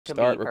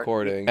Start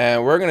recording.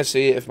 And we're gonna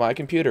see if my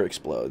computer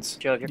explodes.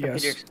 Joe, if your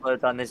computer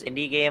explodes on this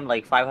indie game,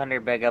 like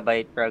 500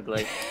 megabyte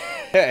roguelike.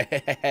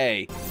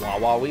 Hey. Wah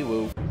wah wee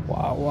woo.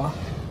 Wah wah.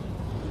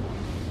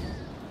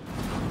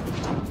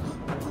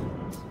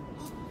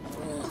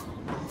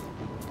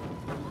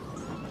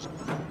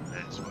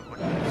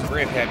 What's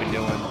Grandpa been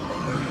doing?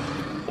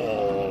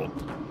 Oh.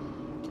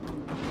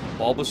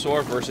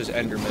 Bulbasaur versus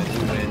Enderman.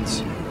 Who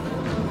wins?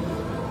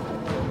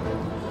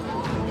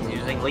 He's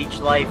using leech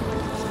life.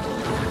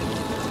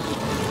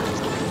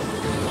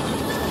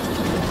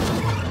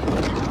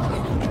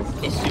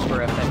 It's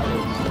super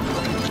effective.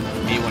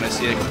 Me when I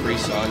see a Capri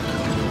Sun.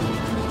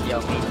 Yo,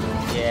 me.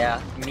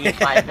 Yeah, me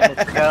 5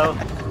 minutes ago.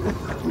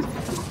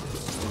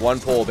 One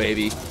pull,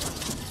 baby.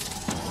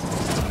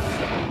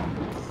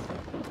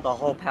 The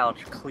whole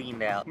pouch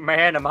cleaned out.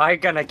 Man, am I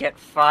gonna get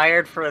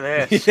fired for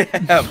this?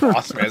 Yeah,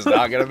 Boss Man's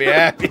not gonna be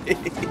happy.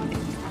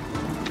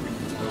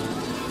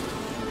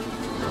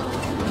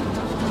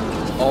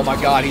 Oh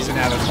my god, he's an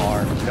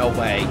avatar. No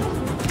way.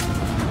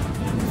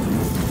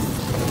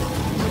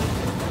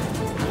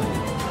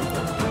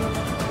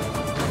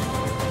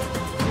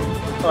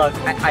 Look,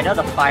 I know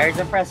the fire's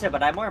impressive,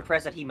 but I'm more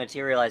impressed that he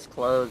materialized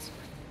clothes.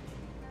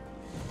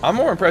 I'm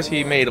more impressed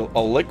he made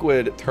a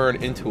liquid turn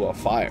into a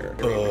fire.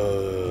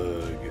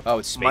 Oh,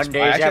 it's space.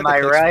 Mondays, am I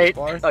right?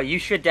 Oh, you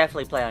should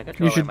definitely play on a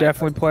controller. You should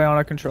definitely play on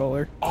a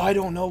controller. I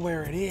don't know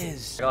where it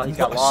is. Oh, he's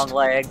got long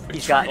legs.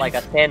 He's got like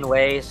a thin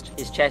waist.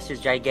 His chest is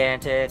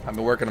gigantic. I've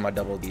been working on my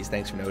double Ds.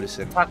 Thanks for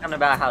noticing. Talking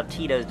about how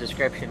Tito's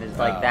description is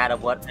like that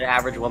of what an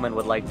average woman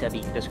would like to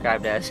be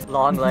described as.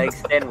 Long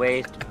legs, thin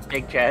waist,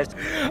 big chest.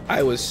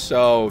 I was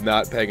so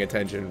not paying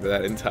attention for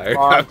that entire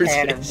Long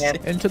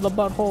conversation. Into the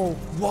butthole.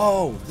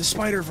 Whoa, the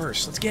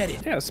Spider-Verse. Let's get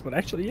it. Yes, but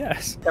actually,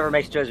 yes. Whoever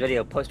makes Joe's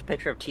video, post a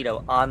picture of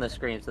Tito on the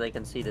screen so they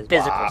can see this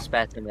physical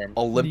specimen.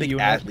 Olympic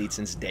athlete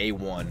since day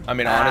one. I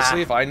mean,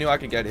 honestly, if I knew I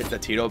could get the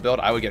Tito build,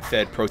 I would get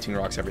fed protein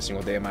rocks every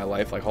single day of my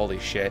life. Like, holy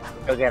shit.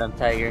 Go get him,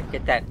 Tiger.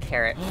 Get that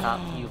carrot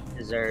top you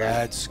deserve.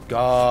 Let's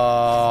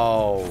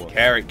go.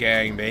 Carrot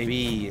gang,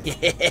 baby.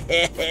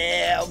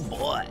 Yeah,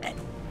 boy.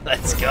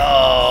 Let's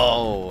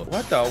go.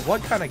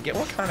 What kind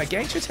of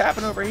gang shit's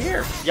happening over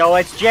here? Yo,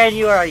 it's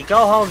January.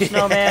 Go home,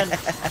 snowman.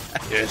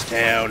 This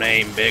town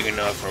ain't big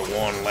enough for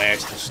one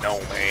lasting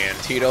snowman.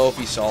 Tito, if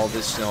he saw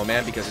this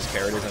snowman because his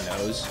carrot is a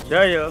nose.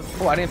 Yeah.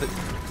 Oh, I didn't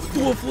have to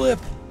do a flip.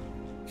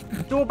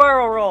 Do a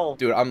barrel roll.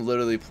 Dude, I'm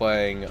literally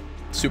playing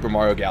Super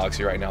Mario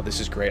Galaxy right now.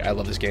 This is great. I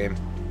love this game.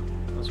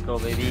 Let's go,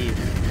 baby.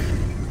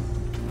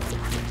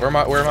 Where am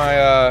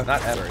I,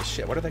 not Everest,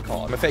 shit, what are they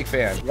called? I'm a fake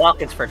fan.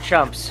 Walk-ins for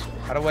chumps.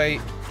 How do I,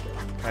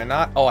 can I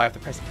not? Oh, I have to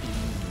press E.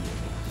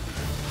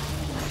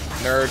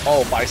 Nerd,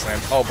 oh, bi-slam,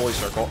 oh, bully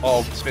circle,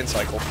 oh, spin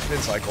cycle.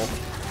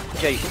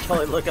 Joe, you should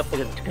totally look up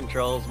the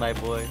controls, my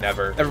boy.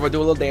 Never. Everyone do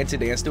a little dancey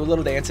dance, do a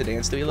little dancey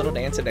dance, do a little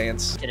dancey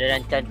dance. Oh,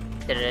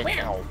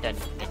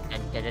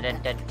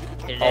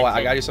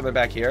 I gotta do something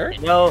back here?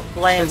 No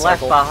flame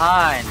left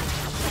behind.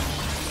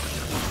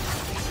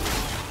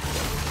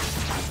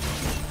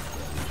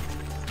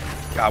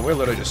 God, we're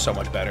literally just so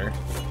much better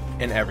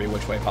in every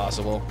which way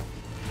possible.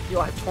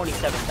 Yo, I have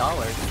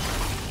 $27.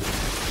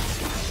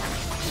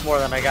 It's more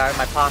than I got in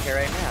my pocket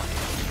right now.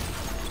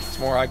 It's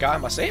more I got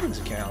in my savings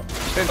account.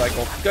 Spin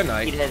cycle. Good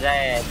night. Eat his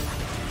ass.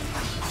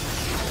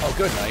 Oh,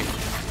 good night.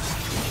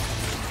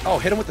 Oh,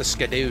 hit him with the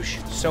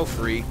skadoosh. So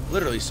free.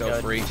 Literally so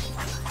free.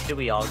 Do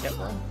we all get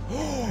one?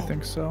 I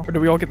think so. Or do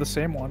we all get the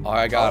same one?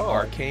 I got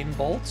arcane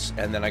bolts,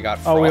 and then I got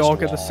frost we all wall.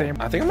 get the same.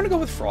 I think I'm gonna go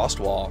with frost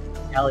wall.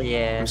 Hell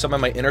yeah. I'm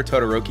summoning my inner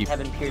Todoroki.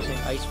 Heaven-piercing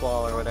ice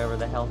wall or whatever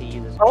the hell he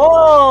uses.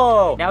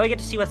 Oh! Now we get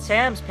to see what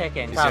Sam's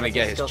picking. He's gonna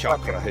get his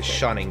chakra, his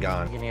shunning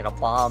gun. He's gonna get a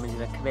bomb. He's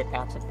gonna commit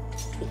acts of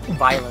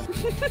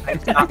violence.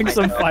 Having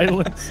some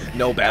violence.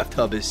 No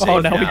bathtub is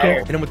safe now we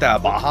go. Hit him with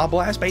that Baja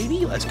Blast,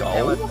 baby. Let's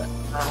go.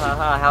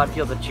 How it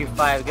feels to chew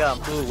 5 gum.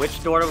 Ooh,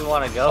 which door do we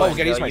want to go? Oh, we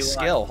gotta use my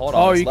skill. Hold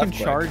on. Oh, you can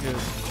charge it.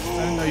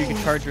 I didn't know you can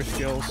charge your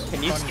skills.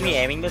 Can you see me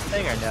aiming this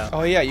thing or no?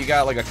 Oh yeah, you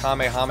got like a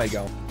Kamehameha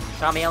go.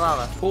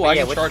 Kamehameha. Oh, I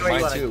can charge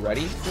mine too.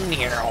 Ready?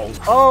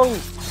 Oh,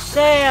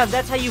 Sam,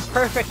 that's how you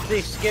perfect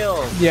these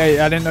skills.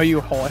 Yeah, I didn't know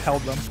you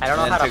held them. I don't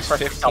know how to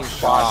perfect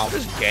self bomb. I'm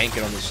just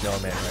ganking on the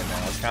snowman right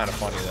now. It's kind of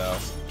funny though.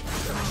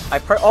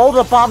 Oh,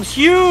 the bomb's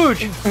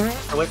huge!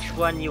 Which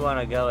one you want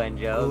to go in,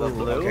 Joe? The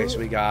blue? Okay, so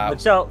we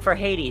got... So, for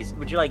Hades,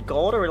 would you like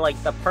gold or like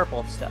the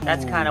purple stuff?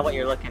 That's kind of what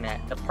you're looking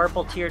at. The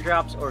purple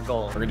teardrops or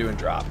gold? We're doing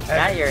drop.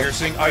 Now you're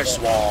piercing ice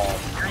wall.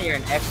 Now you're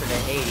an expert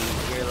at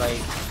Hades. You're like,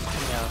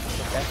 you know,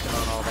 perfection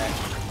on all that.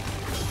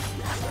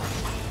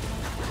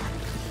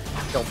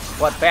 Don't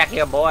what back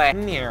here, boy.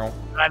 Meow.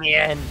 I'm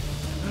in.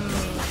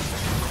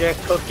 They're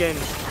cooking.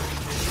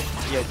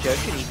 Yeah, Joe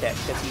should eat that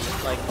because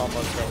he's like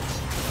almost dead.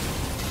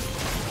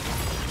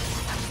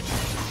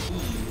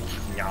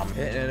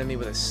 Hit an enemy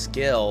with a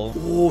skill.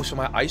 Ooh, so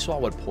my ice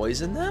wall would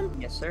poison them?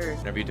 Yes, sir.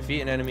 Whenever you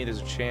defeat an enemy,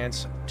 there's a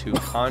chance to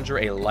conjure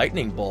a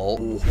lightning bolt.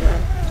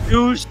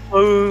 Two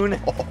spoon.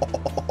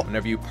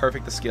 Whenever you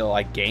perfect the skill,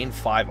 I gain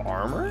 5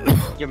 armor?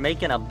 You're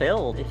making a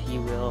build, if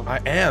you will. I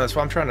am. That's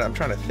what I'm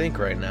trying to think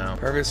right now.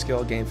 Perfect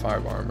skill, gain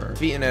 5 armor.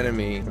 Defeat an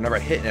enemy. Whenever I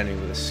hit an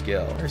enemy with a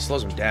skill, it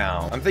slows them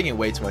down. I'm thinking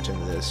way too much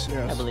into this.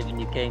 Yes. I believe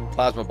in you, King.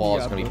 Plasma ball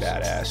is Yeah, gonna be those-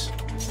 badass.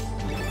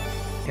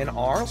 Can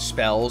our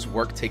spells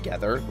work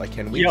together? Like,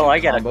 can we Yo, do I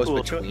got a combos cool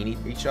between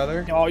each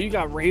other? Oh, you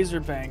got Razor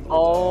Bang.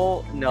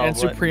 Oh, no. and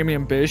what? Supreme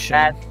Ambition.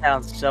 That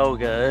sounds so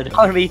good. I'm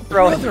gonna be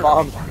throwing Brother,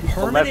 bombs from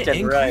permanent left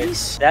and right.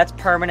 increase? That's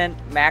permanent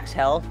max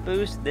health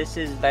boost. This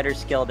is better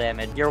skill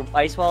damage. Your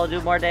ice wall will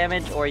do more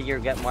damage, or you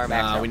get more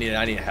max Nah, health.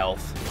 I need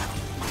health.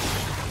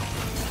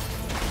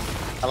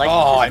 I like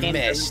Oh, this I game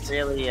missed. doesn't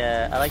really.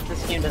 I like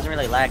this game doesn't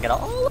really lag at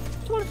all. Oh, look,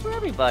 it's one for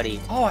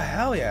everybody. Oh,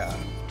 hell yeah.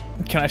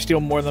 Can I steal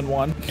more than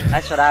one?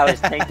 That's what I was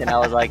thinking. I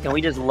was like, can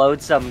we just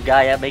load some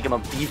guy up, make him a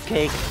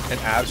beefcake? An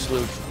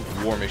absolute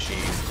war machine.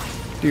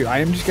 Dude, I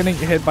am just getting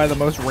hit by the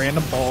most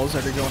random balls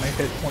that are going to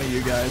hit one of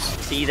you guys.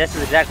 See, this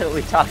is exactly what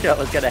we talked about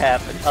was gonna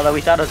happen. Although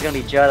we thought it was gonna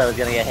be Joe that was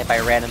gonna get hit by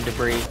random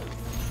debris.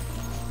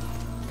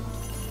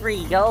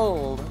 3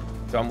 gold.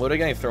 So I'm literally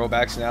getting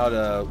throwbacks now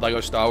to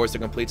Lego Star Wars: The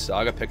Complete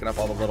Saga, picking up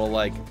all the little,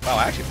 like... Oh,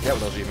 I actually forget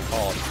what those are even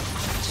called.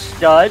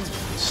 Studs.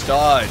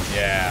 Stud,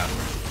 yeah.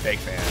 Big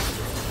fan.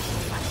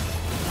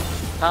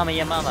 Tommy,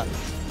 your mama.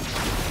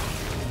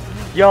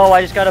 Yo,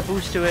 I just got a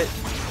boost to it.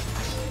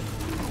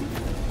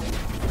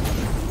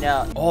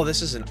 No. Oh,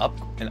 this is an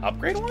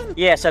upgrade one?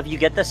 Yeah, so if you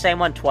get the same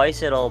one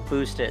twice, it'll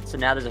boost it. So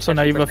now there's a So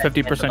now you have a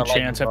 50% 50%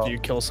 chance of the after you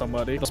kill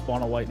somebody to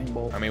spawn a lightning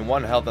bolt. I mean,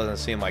 1 health doesn't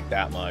seem like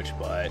that much,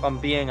 but... If I'm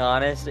being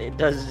honest, it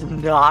does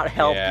not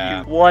help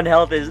Yeah. you. 1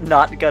 health is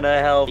not gonna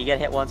help. You get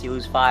hit once, you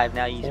lose 5.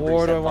 Now you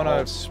Or do I reset want the to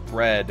whole-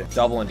 spread?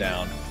 Doubling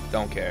down.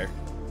 Don't care.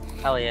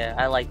 Hell yeah,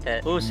 I like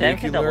that. Ooh, Sam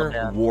can double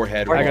Nuclear down.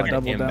 warhead I run got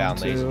double down,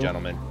 inbound, ladies and too.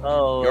 gentlemen.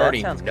 Oh, You that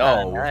already sounds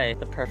know. kinda nice.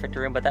 The perfect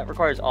room, but that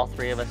requires all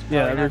 3 of us. Yeah,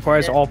 probably it not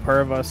requires to all per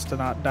of us to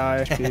not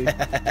die.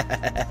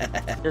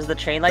 Does the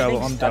chain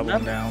lightning I'm stun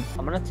doubling them? down.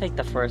 I'm gonna take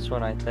the first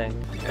one, I think.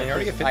 And you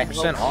already get I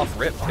 50% hope- off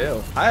rip,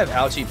 too. I have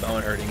algae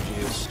bone hurting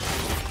juice.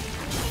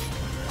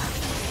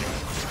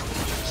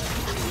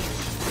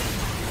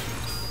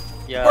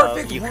 Yo,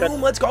 Perfect you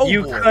room, let's go,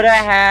 You boys. could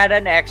have had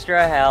an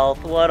extra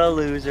health. What a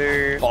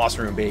loser. Boss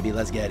room, baby.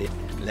 Let's get it.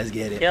 Let's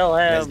get it. Kill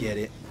him. Let's get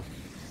it.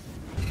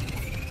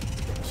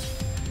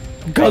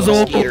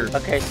 Guzzle! Skeeter.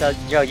 Okay, so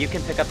Joe, you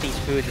can pick up these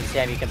foods, and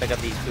Sam, you can pick up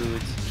these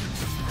foods.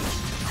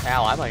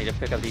 Ow, I might need to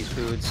pick up these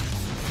foods.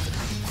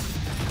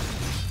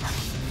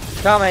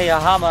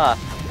 Kamehama!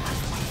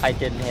 I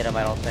didn't hit him,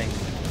 I don't think.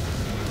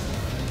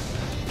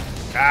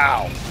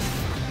 Ow.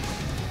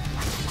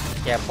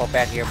 Yeah, pull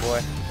back here,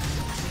 boy.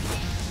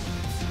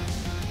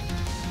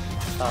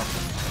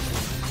 Oh.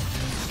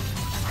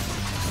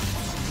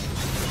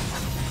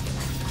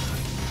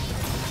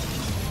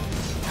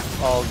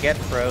 Oh, get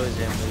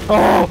frozen, please.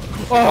 Oh!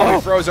 Oh,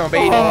 Oh! Frozone,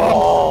 baby.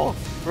 Oh!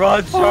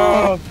 Run,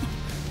 Sam!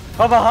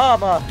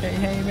 Kamehama! Hey,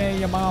 hey, man,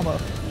 your mama.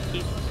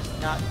 He's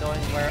not going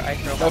where I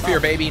throw No my fear,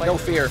 bomb. baby. No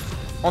fear.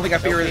 Only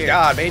got fear is fear.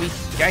 God, baby.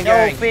 Gang, No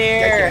gang.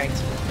 fear. Get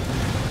ganked.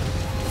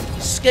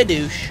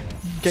 Skadoosh.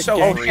 Get So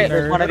ganked, Oh free. shit,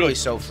 there's one of Literally each.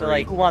 so So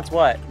like, free. who wants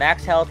what?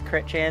 Max health,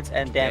 crit chance,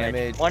 and damage.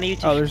 Damage. One of you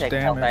two Oh, should there's take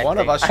damage. health. I One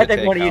of think. us I should think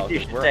take one of you health, two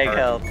 'cause should we're take hurting.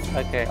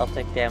 health. Okay, I'll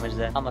take damage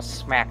then. I'm gonna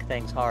smack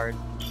things hard.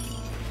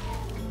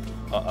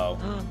 Uh-oh.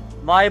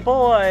 My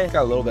boy!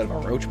 Got a little bit of a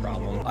roach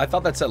problem. I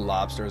thought that said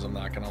lobsters, I'm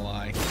not gonna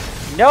lie.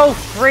 No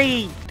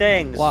free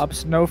things!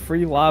 No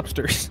free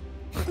lobsters.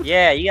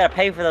 Yeah, you gotta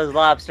pay for those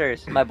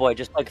lobsters. My boy,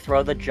 just like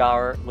throw the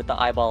jar with the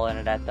eyeball in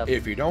it at them.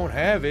 If you don't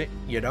have it,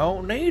 you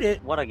don't need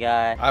it. What a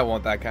guy. I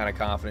want that kind of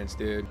confidence,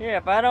 dude. Yeah,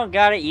 if I don't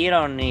got it, you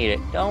don't need it.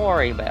 Don't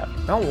worry about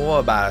it. Don't worry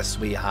about it,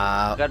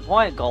 sweetheart. Good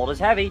point, gold is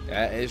heavy.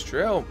 That is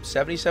true.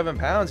 77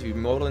 pounds if you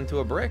mold it into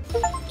a brick.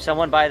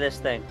 Someone buy this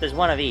thing. There's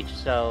one of each,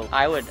 so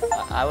I would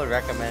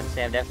recommend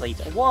Sam definitely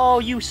eats. Whoa,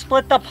 you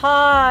split the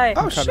pie!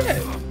 Oh, cut shit.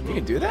 it. You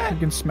can do that? You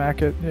can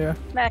smack it, yeah.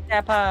 Smack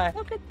that pie.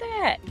 Look at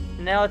that.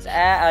 Now it's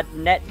a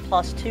net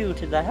 +2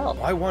 to the health.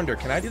 Oh, I wonder,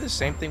 can I do the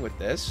same thing with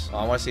this? Oh,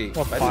 I want to see.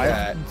 What, If I do pie?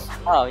 that.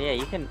 Oh, yeah,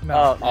 you can.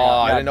 No. Oh,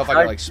 I didn't know if I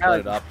could, like,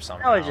 split it up or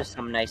something. That was just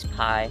some nice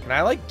pie. Can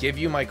I, like, give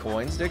you my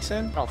coins,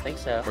 Dixon? I don't think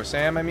so. Or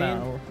Sam, I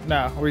mean?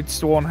 No, we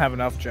still won't have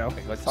enough, Joe.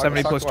 Okay, let's talk- 70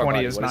 let's talk plus to our 20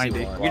 buddy. is What does he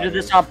 90. want? You did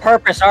this on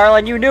purpose,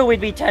 Arlen. You knew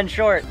we'd be 10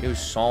 short. You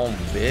son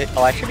bitch.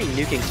 Oh, I should be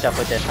nuking stuff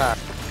with this, huh?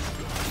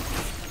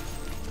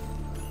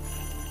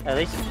 At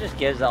least it just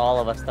gives all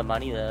of us the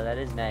money, though. That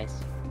is nice.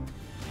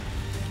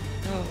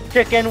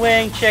 Chicken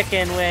wing,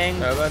 chicken wing.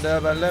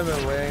 Dabba-dabba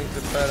lemon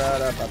wings,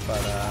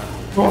 ba-da-da-ba-ba-da.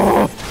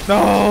 Oh,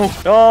 no!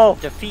 No!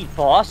 Defeat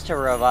boss to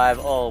revive.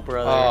 Oh,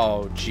 brother.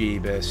 Oh,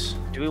 Jeebus.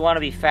 Do we want to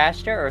be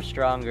faster or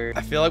stronger?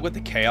 I feel like with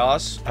the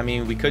chaos, I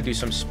mean, we could do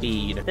some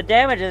speed. The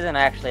damage isn't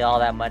actually all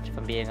that much, if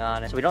I'm being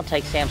honest. So we don't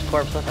take Sam's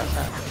corpse with us,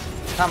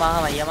 huh? Come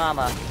on, your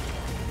mama.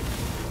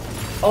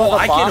 Oh, the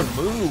I bomb, can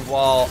move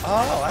while...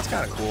 Oh, that's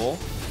kind of cool.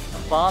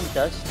 the bomb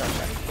does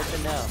stuff. Good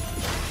to know.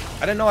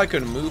 I didn't know I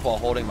could move while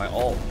holding my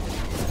ult.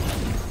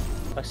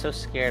 I was so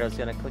scared I was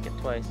gonna click it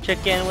twice.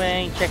 Chicken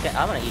wing, chicken.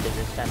 I'm gonna eat it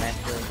this time,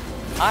 actually.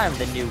 I'm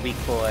the new weak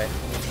boy.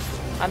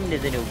 I'm the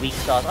new weak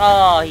sauce.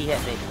 Oh, he hit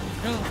me.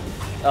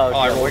 Oh,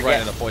 I rolled right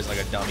in the poison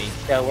like a dummy.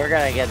 So we're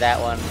gonna get that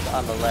one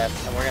on the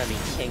left, and we're gonna be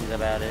kings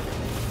about it.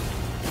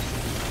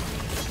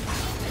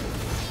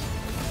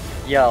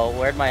 Yo,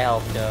 where'd my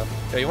health go?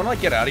 Yo, you wanna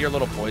like get out of your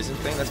little poison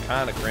thing? That's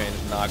kind of cringe,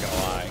 not gonna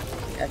lie.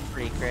 That's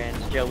pretty cringe.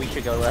 Joe, we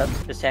should go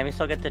left. Does Sammy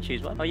still get to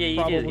choose one? Oh yeah,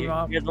 you Probably do.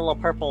 not. Here's the little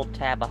purple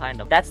tab behind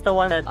him. That's the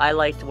one that I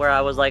liked where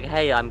I was like,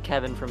 hey, I'm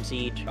Kevin from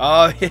Siege.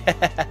 Oh,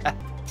 yeah.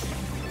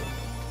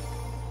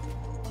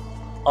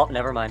 Oh,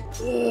 never mind.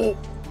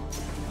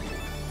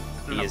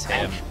 He is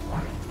him.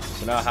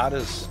 So now how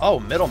does... Oh,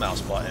 middle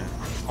mouse button.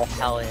 Oh,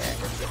 hell yeah.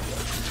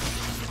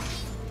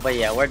 But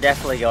yeah, we're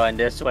definitely going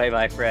this way,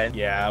 my friend.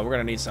 Yeah, we're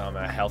gonna need some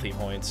healthy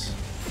points.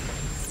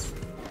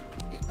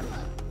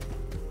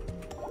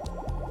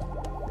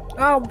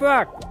 Oh, I'm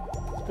back.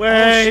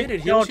 Wait, shit, it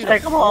don't heals you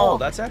take to them all. full.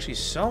 That's actually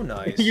so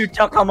nice. You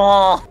took them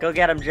all. Go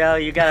get them, Joe.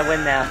 You gotta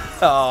win now.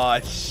 Oh,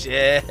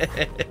 shit.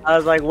 I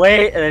was like,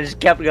 wait, and then just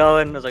kept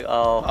going. I was like,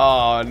 oh.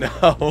 Oh,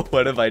 no.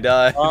 What if I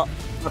die? Well,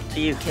 up to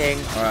you, King.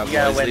 Alright, You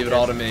gotta boys, win leave it this.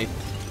 all to me.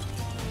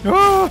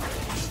 Ah!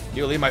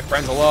 You leave my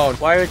friends alone.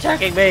 Why are you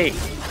attacking me?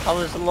 I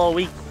was a little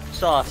weak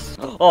sauce.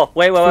 Oh,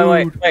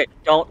 wait.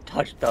 Don't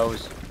touch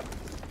those.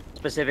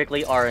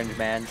 Specifically orange,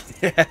 man.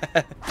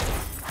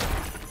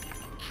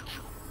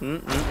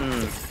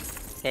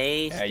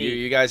 Tasty. Yeah,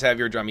 you guys have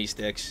your drummy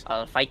sticks.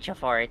 I'll fight you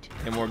for it.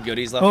 And more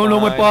goodies left Oh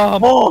no, my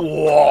behind. bomb! Oh!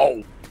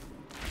 Whoa!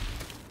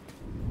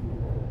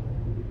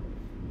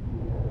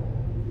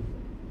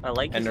 I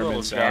like this little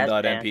Enderman jazz band.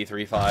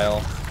 sound.mp3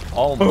 file.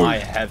 Oh my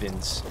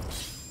heavens.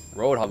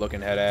 Roadhog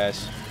looking head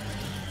ass.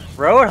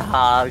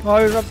 Roadhog?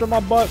 Oh, he's up to my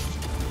butt.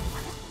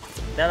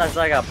 That looks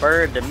like a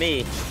bird to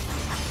me.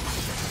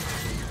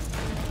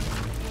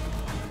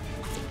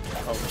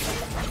 Oh.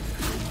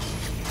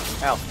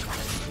 Ow.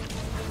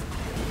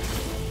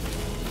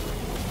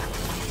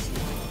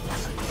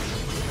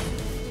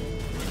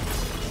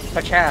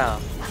 Pachow.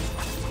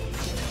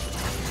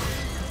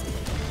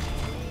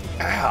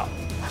 Ow.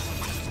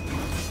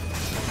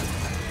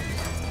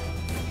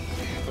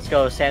 Let's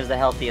go, Sam's the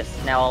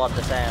healthiest. Now all up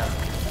to Sam.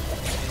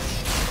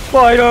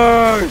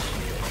 Spiders!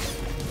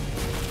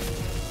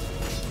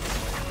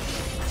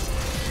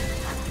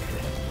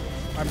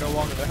 I'm no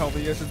longer the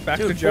healthiest. It's back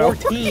to Dude, Joe.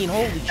 14.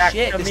 Holy Back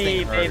shit. to This me,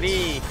 thing hurts.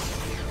 baby.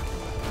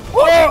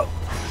 Oh!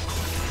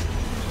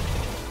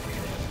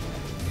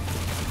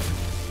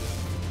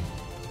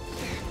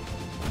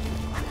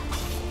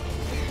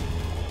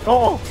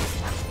 Oh!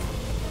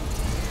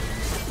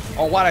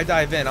 Oh, why'd I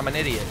dive in? I'm an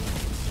idiot.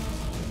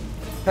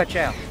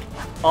 Pachow.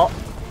 Oh.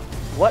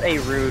 What a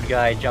rude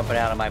guy jumping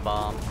out of my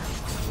bomb.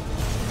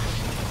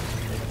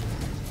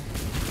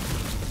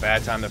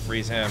 Bad time to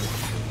freeze him.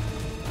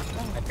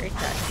 Oh, a great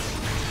time.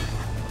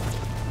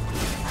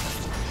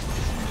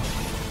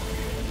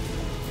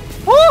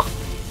 Woo!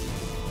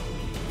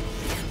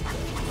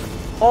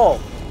 Oh,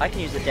 I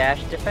can use the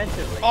dash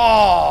defensively.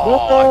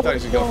 Oh, I thought he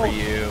was gonna go for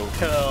you.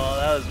 Oh,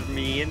 that was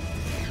mean.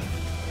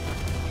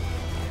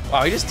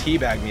 Wow, he just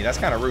teabagged me. That's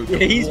kind of rude. Yeah,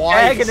 he's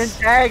Twice. tagging and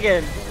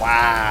tagging.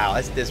 Wow,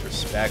 that's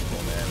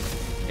disrespectful, man.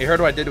 He heard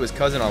what I did to his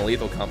cousin on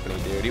Lethal Company,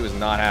 dude. He was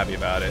not happy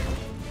about it.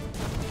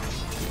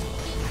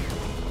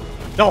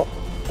 No.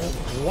 Oh,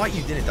 what?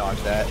 You didn't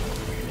dodge that?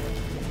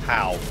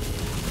 How?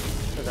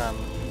 Because I'm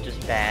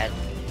just bad.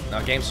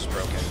 No, game's just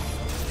broken.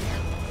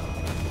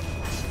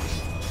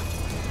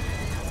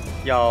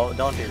 Yo,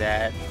 don't do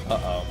that.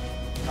 Uh-oh.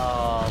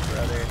 Oh,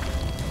 brother.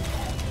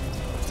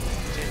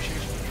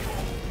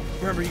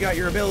 Remember, you got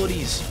your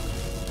abilities.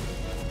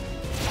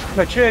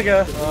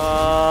 Pachiga.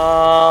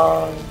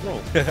 Oh.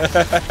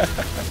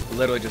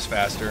 Literally just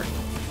faster.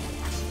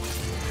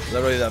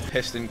 Literally the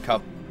piston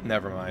cup.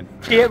 Never mind.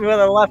 He hit me with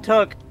a left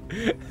hook.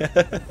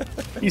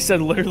 He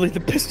said literally the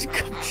piston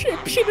cup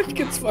champion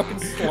gets fucking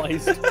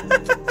sliced.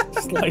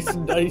 Slice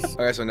and dice.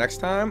 Okay, so next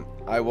time,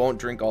 I won't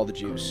drink all the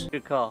juice.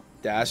 Good call.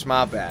 That's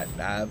my bad.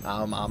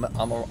 I'm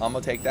gonna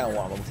take that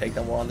one. I'm gonna take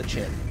that one on the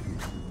chin.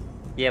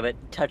 Yeah, but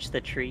touch the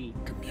tree.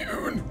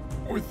 Commune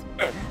with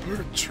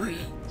Ember Tree.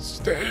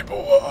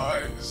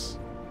 Stabilize.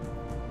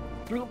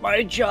 Do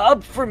my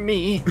job for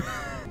me.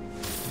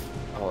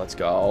 Oh, let's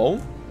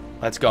go.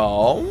 Let's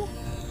go.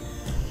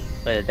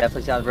 But it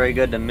definitely sounds very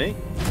good to me.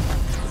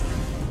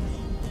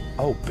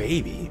 Oh,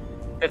 baby.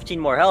 15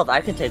 more health.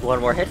 I can take one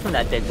more hit from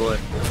that big boy.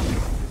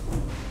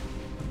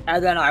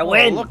 And then I Oh,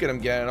 win. look at him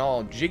getting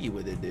all jiggy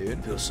with it,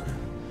 dude. Feel some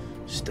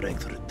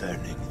strength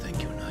returning.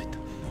 Thank you, Knight.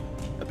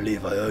 I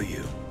believe I owe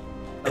you.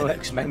 Oh,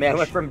 my man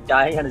went from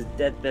dying on his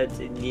deathbed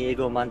to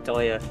Diego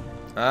Montoya.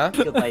 Huh?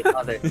 Killed my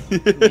father.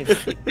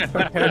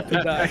 Prepared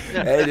to die.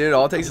 Hey, dude,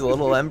 all it takes is a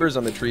little embers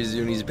on the trees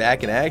and he's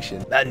back in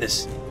action.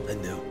 Madness.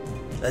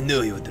 I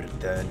knew he would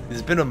return.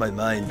 It's been on my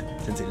mind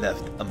since he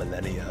left a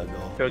millennia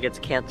ago. Girl gets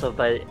canceled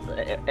by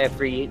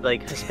every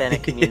like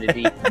Hispanic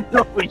community.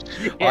 Oh,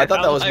 I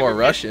thought that was more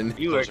Russian.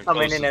 You were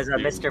coming in as a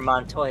Mr.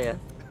 Montoya.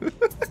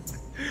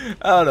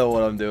 I don't know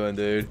what I'm doing,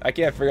 dude. I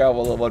can't figure out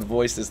what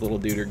voice this little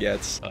duder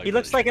gets. He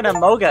looks like an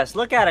Among Us.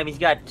 Look at him. He's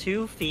got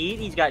 2 feet.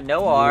 He's got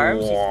no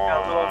arms. He's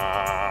got a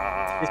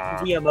little... This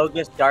is the Among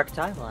Us Dark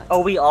Timeline.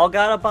 Oh, we all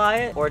gotta buy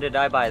it? Or did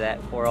I buy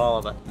that for all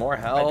of us? More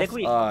health? I think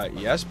we...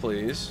 Yes,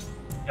 please.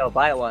 Yo,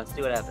 buy it once.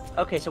 See what happens.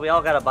 Okay, so we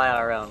all gotta buy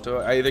our own. So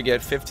I either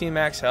get 15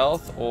 max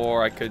health,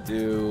 or I could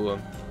do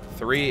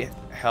 3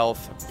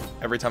 health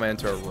every time I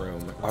enter a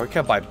room. Or we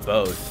could buy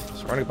both.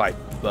 So we're gonna buy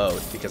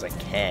both because I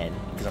can,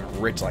 because I'm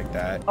rich like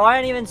that. Oh, I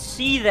didn't even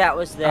see that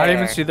was there. I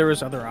didn't even see there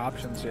was other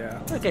options, yeah.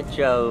 Look at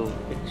Joe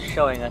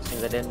showing us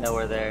things I didn't know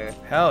were there.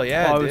 Hell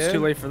yeah, Oh, dude. it's too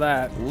late for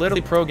that.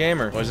 Literally pro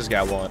gamer. What does this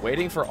guy want?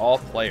 Waiting for all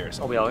players.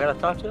 Oh, we all gotta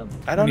talk to him?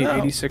 I don't We know.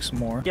 need 86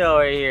 more. Get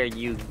over here,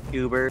 you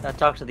goober. Now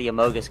talk to the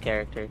Among Us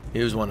character. He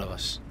was one of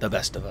us. The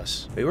best of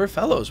us. We were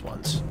fellows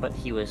once. But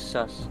he was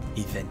sus.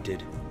 He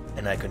vented,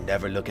 and I could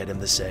never look at him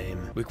the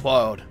same. We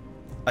quarreled.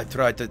 I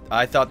thought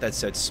that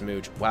said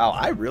smooch. Wow,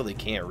 I really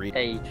can't read.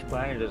 Hey,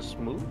 trying to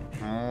smooth?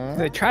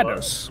 They tried to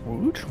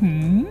smooch.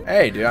 Hmm?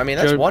 Hey, dude, I mean,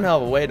 that's Joe- one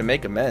hell of a way to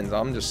make amends.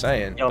 I'm just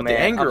saying. Yo, but man, the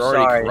anger I'm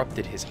already sorry.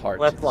 corrupted his heart.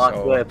 Left block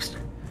so whips.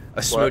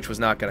 a smooch was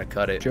not going to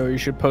cut it. Joe, you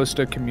should post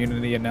a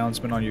community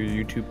announcement on your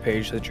YouTube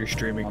page that you're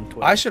streaming on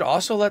Twitch. I should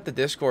also let the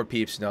Discord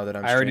peeps know that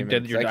I'm I already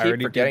streaming. did your- 'cause I I keep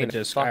already did forgetting the to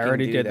Dis- I fucking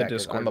already do did the that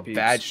 'cause Discord I'm a peeps.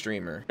 bad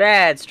streamer.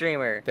 Bad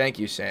streamer. Thank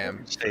you,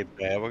 Sam. Say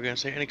bad, we're gonna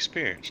say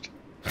inexperienced.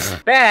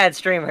 Bad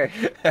streamer.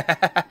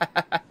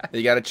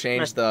 You got to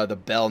change the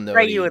bell note.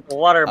 Spray you with a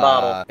water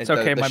bottle. It's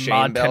okay, my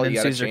mod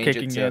tendencies are change it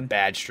kicking to in.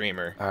 bad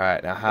streamer. All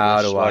right, now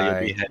how do You'll I?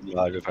 be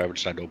headlocked if I ever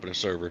decide to open a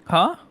server.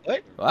 Huh?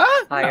 What?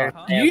 Higher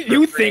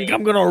You think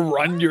I'm gonna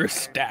run your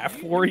staff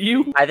for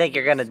you? I think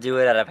you're gonna do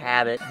it out of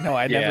habit. No,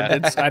 I Yeah. never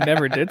did. I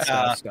never did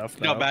staff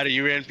stuff. No Though. matter,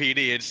 you're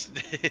NPD, it's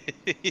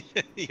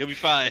you'll be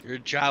fine. Your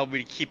job will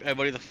be to keep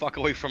everybody the fuck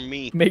away from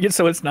me. Make it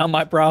so it's not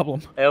my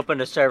problem. I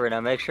opened a server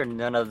now. Make sure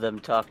none of them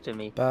talk to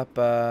me.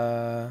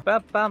 Ba-ba.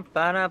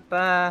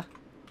 Ba-bum-ba-da-ba.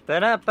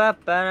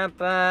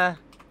 Ba-da-ba-ba-da-ba.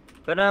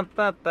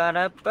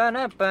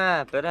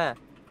 Ba-da-ba-ba-da-ba-da-ba.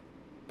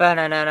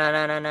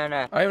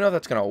 Ba-na-na-na-na-na-na. I don't even know if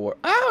that's gonna work.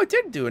 Oh, it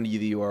did do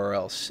the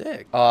URL.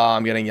 Sick. Oh,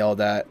 I'm getting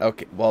yelled at.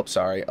 Okay, well,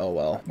 sorry. Oh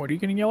well. What are you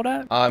getting yelled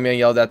at? I'm getting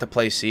yelled at to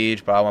play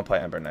Siege, but I want to play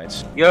Ember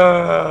Knights.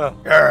 Yeah.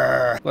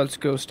 Grr. Let's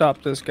go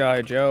stop this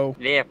guy, Joe.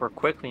 Yeah, if we're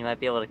quick, we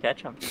might be able to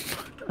catch him.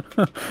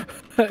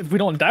 If we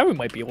don't die, we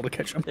might be able to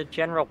catch him. The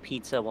General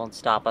Pizza won't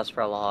stop us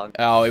for long.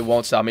 Oh, it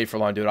won't stop me for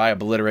long, dude. I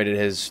obliterated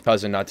his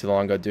cousin not too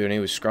long ago, dude, and he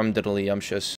was scrumdiddly-umptious.